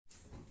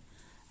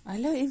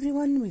Hello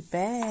everyone, we're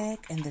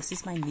back, and this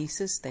is my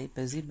nieces. They're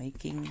busy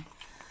making,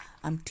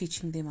 I'm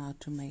teaching them how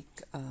to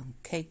make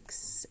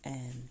cakes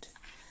and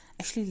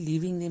actually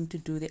leaving them to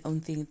do their own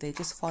thing. They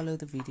just follow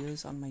the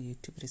videos on my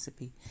YouTube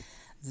recipe.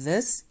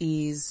 This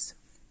is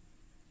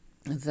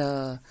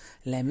the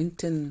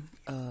Lamington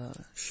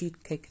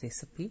sheet cake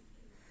recipe,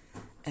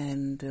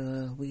 and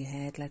we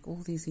had like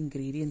all these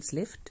ingredients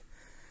left.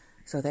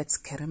 So that's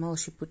caramel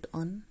she put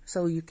on.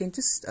 So you can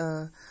just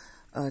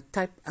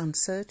type on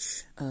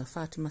search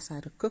Fatima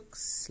Sara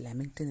Cooks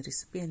Lamington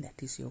recipe, and that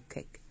is your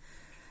cake.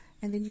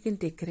 And then you can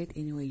decorate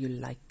any way you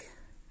like.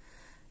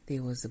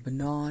 There was a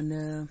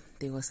banana,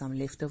 there was some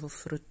leftover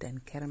fruit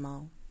and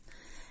caramel,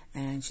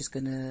 and she's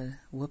gonna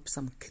whip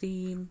some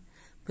cream,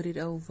 put it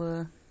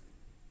over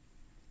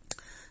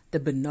the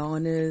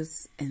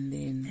bananas, and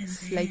then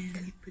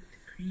flake,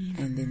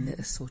 and then the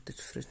assorted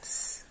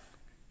fruits.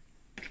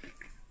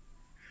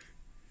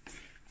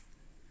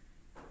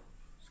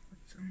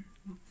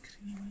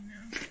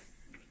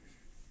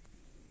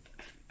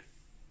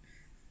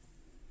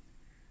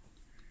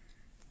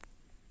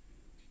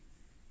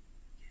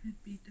 Can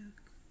it be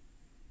duck?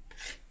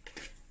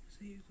 So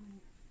you go.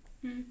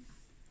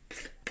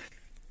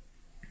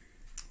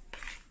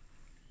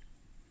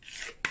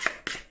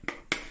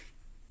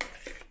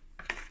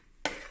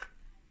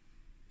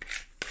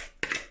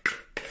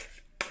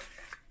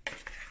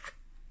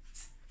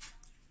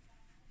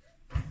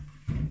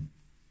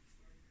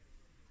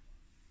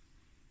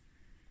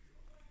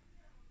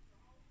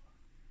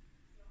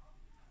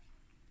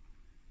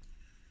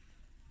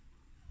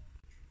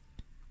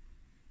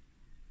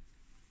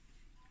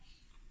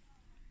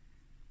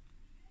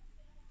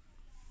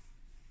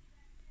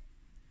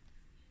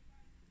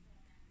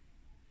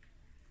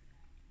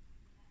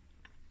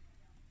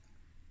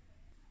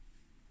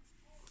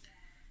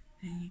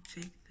 Then you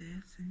take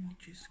this and you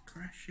just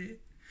crush it.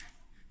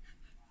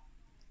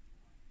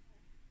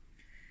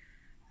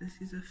 This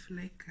is a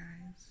flake,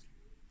 guys.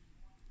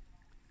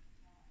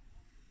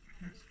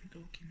 I'm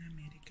talking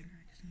American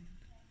accent.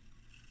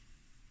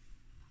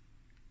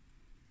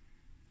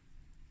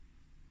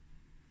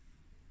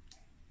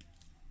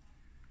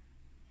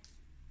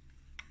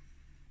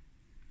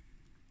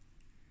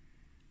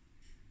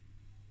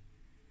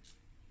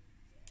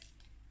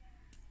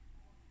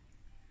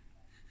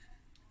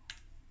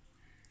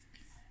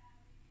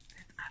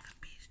 That other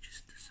piece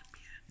just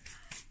disappeared.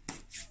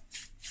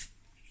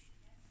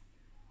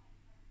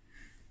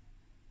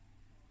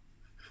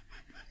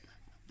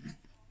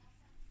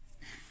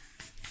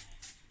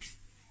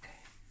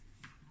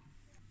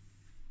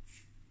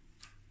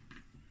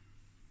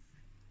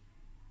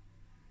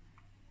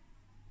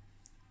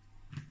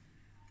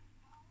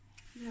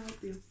 Can I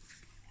help you?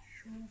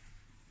 Sure.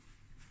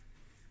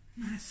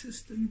 My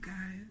assistant, guys.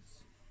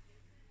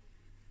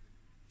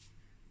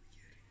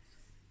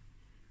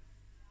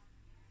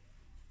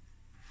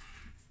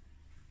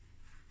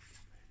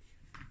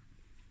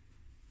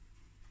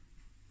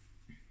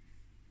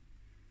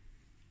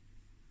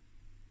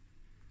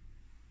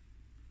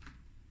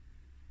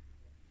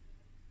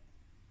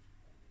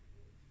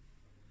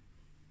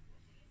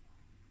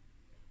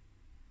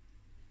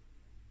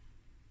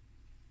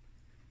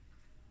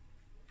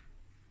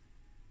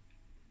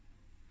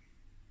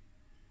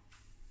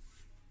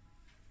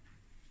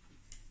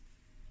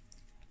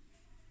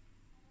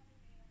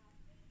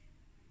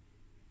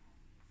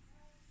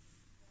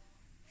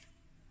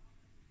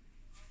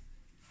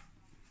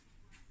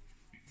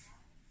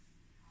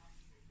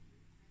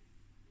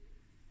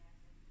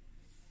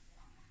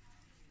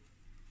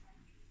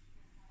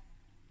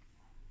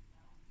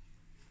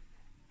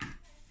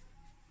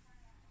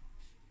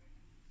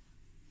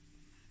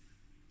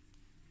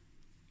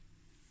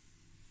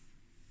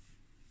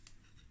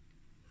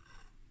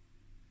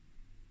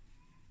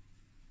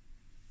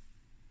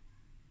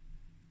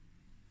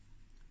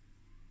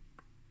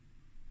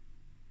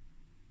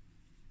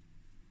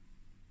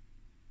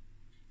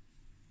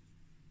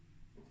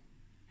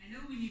 I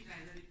know when you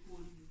guys are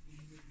recording this thing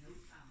with no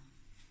sound.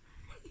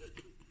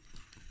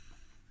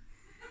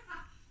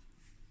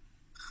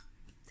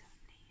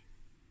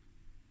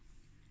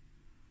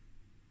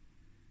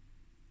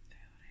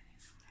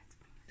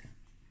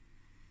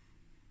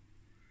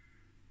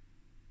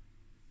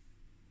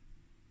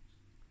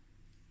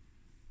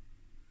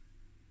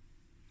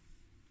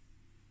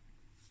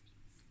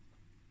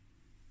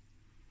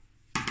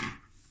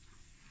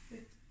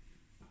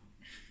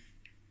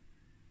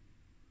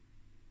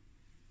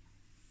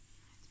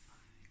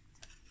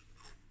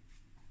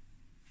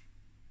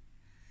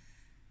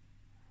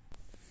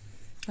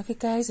 Okay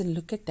guys, and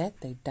look at that,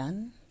 they're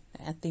done.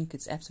 I think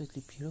it's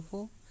absolutely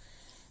beautiful.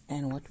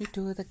 And what we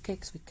do with the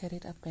cakes, we cut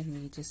it up and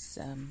we just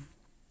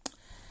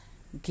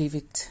give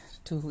it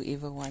to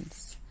whoever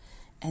wants.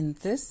 And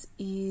this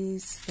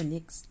is the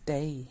next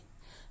day.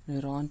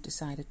 Nuran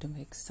decided to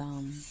make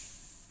some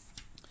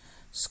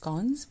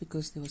scones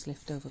because there was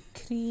leftover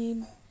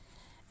cream,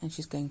 and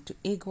she's going to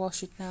egg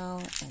wash it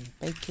now and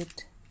bake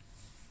it.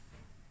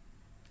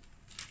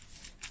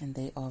 and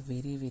they are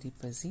very, very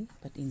busy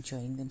but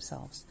enjoying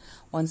themselves.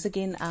 Once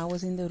again, I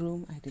was in the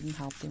room. I didn't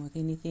help them with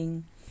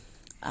anything.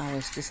 I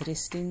was just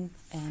resting,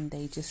 and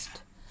they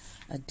just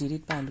did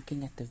it by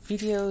looking at the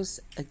videos.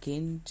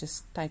 Again,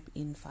 just type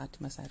in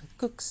Fatima Zahra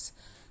Cooks,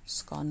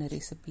 scone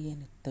recipe,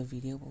 and the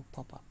video will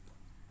pop up.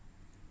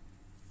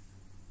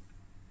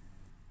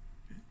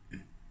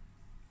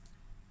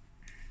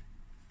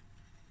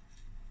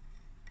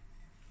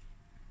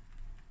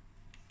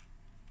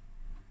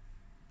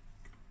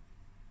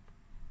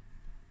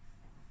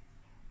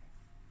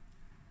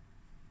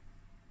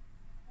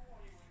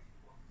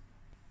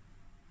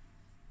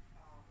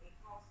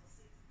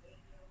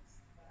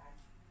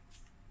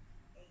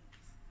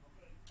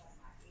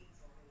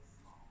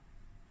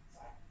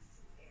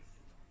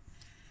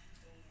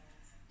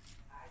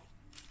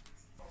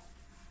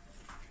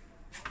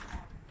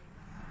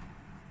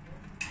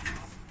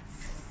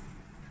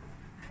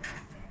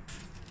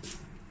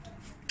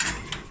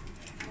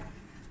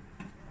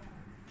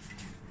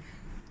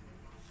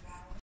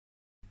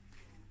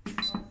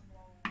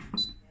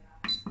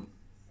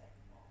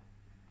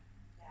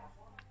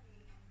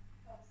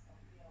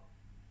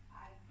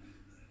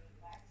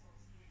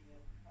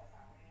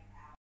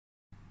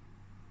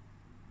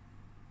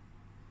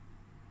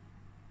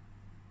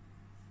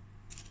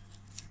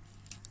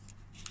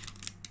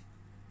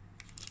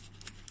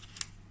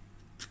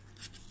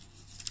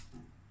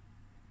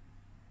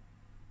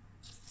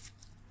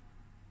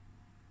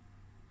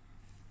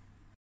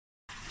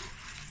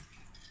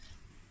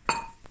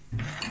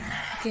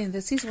 Okay,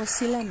 this is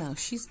Wasila now.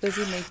 She's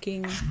busy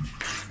making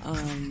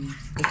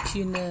the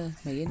tuna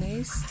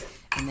mayonnaise,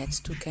 and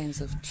that's 2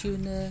 cans of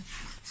tuna,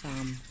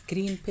 some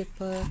green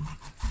pepper,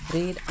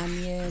 red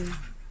onion.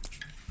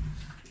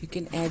 You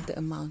can add the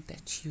amount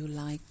that you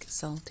like,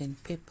 salt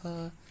and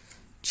pepper,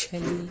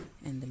 chili,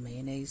 and the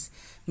mayonnaise.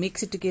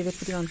 Mix it together,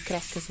 put it on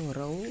crackers or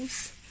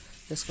rolls.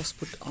 This was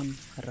put on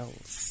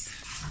rolls.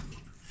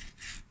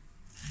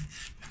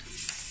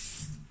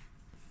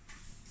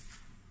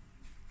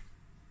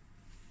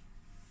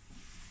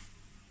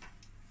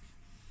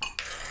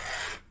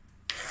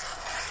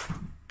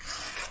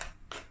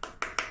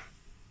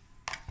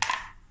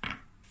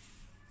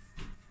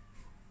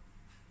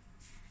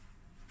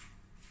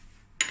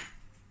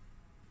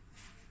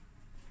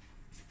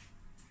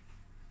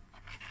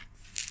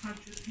 I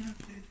just have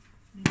to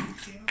get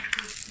up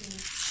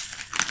this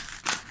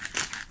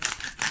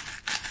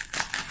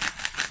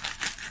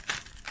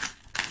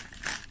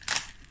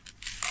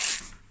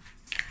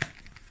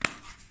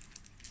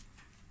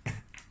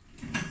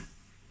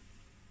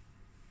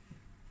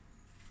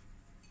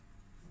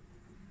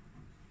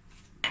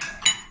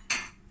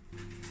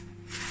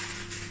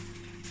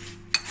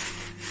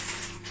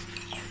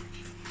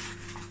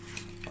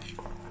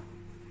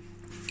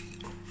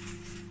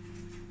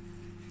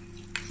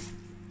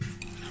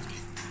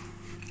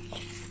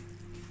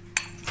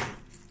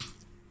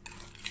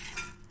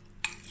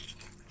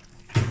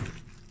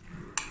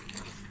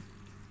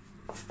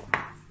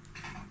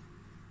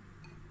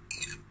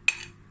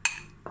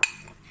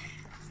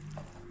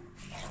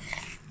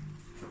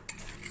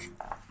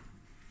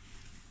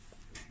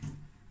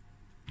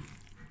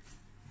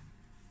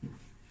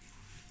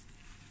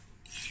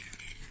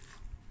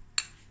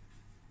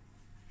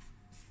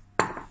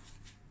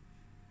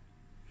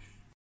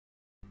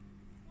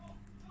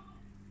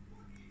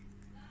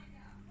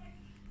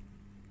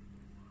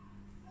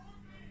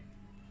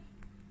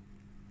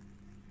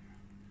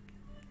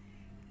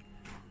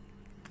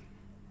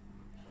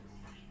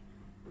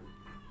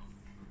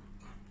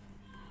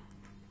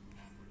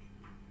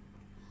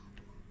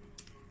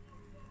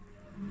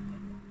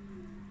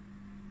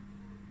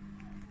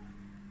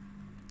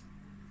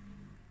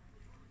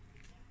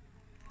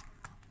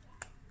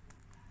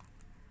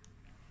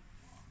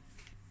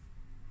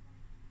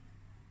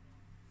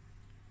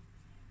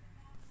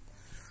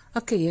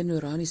Okay, here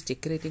Nuran is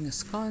decorating a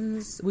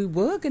scones. We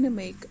were going to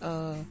make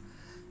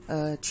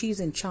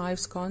cheese and chive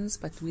scones,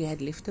 but we had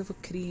leftover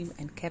cream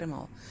and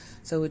caramel,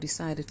 so we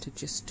decided to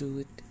just do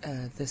it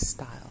this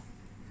style.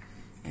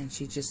 And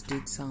she just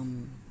did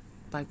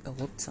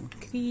whipped some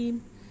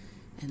cream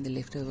and the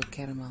leftover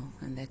caramel,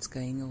 and that's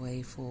going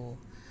away for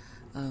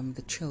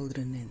the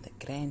children and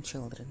the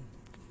grandchildren.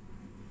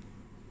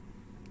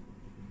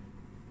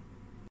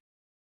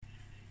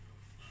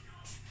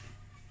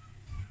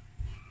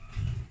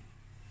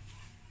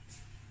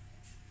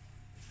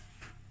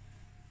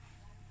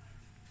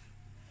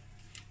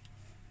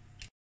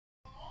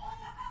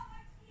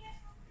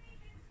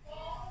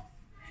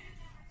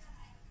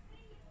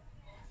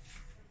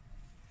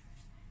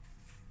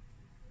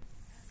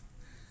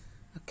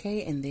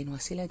 Okay, and then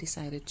Wasila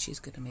decided she's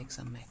going to make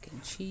some mac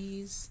and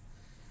cheese.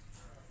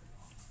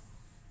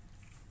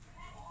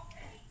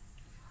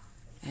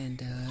 And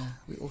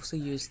we also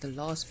used the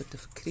last bit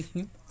of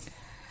cream.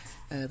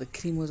 The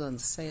cream was on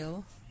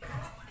sale.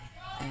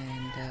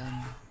 And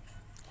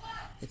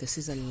this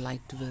is a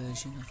light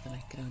version of the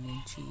macaroni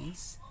and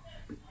cheese.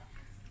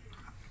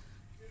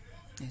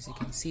 As you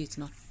can see, it's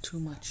not too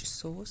much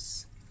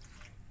sauce.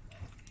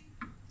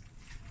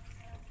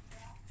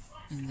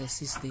 And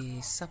this is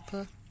their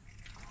supper.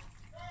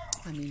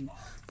 I mean,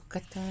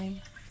 buka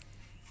time.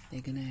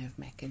 They're gonna have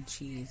mac and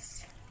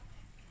cheese.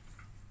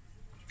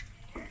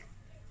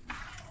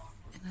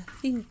 And I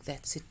think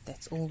that's it.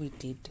 That's all we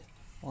did.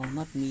 Well,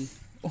 not me.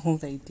 All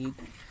they did.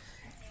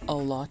 A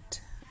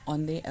lot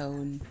on their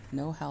own.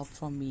 No help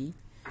from me.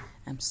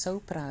 I'm so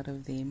proud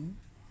of them.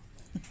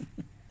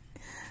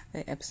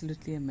 They're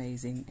absolutely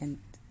amazing. And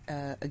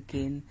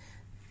again,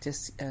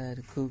 just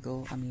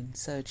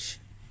search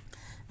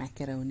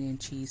macaroni and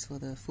cheese for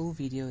the full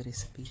video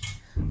recipe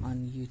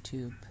on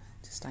YouTube.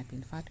 Just type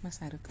in Fatima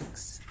Sairo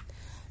Cooks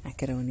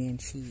macaroni and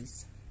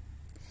cheese.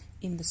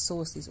 In the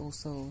sauce is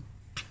also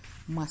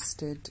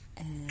mustard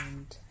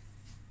and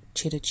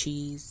cheddar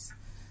cheese,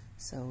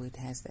 so it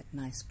has that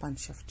nice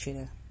punch of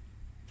cheddar.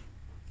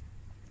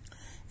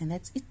 And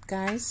that's it,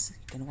 guys.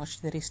 You can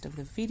watch the rest of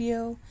the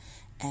video,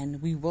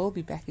 and we will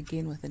be back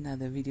again with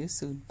another video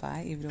soon.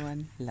 Bye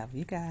everyone, love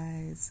you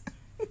guys.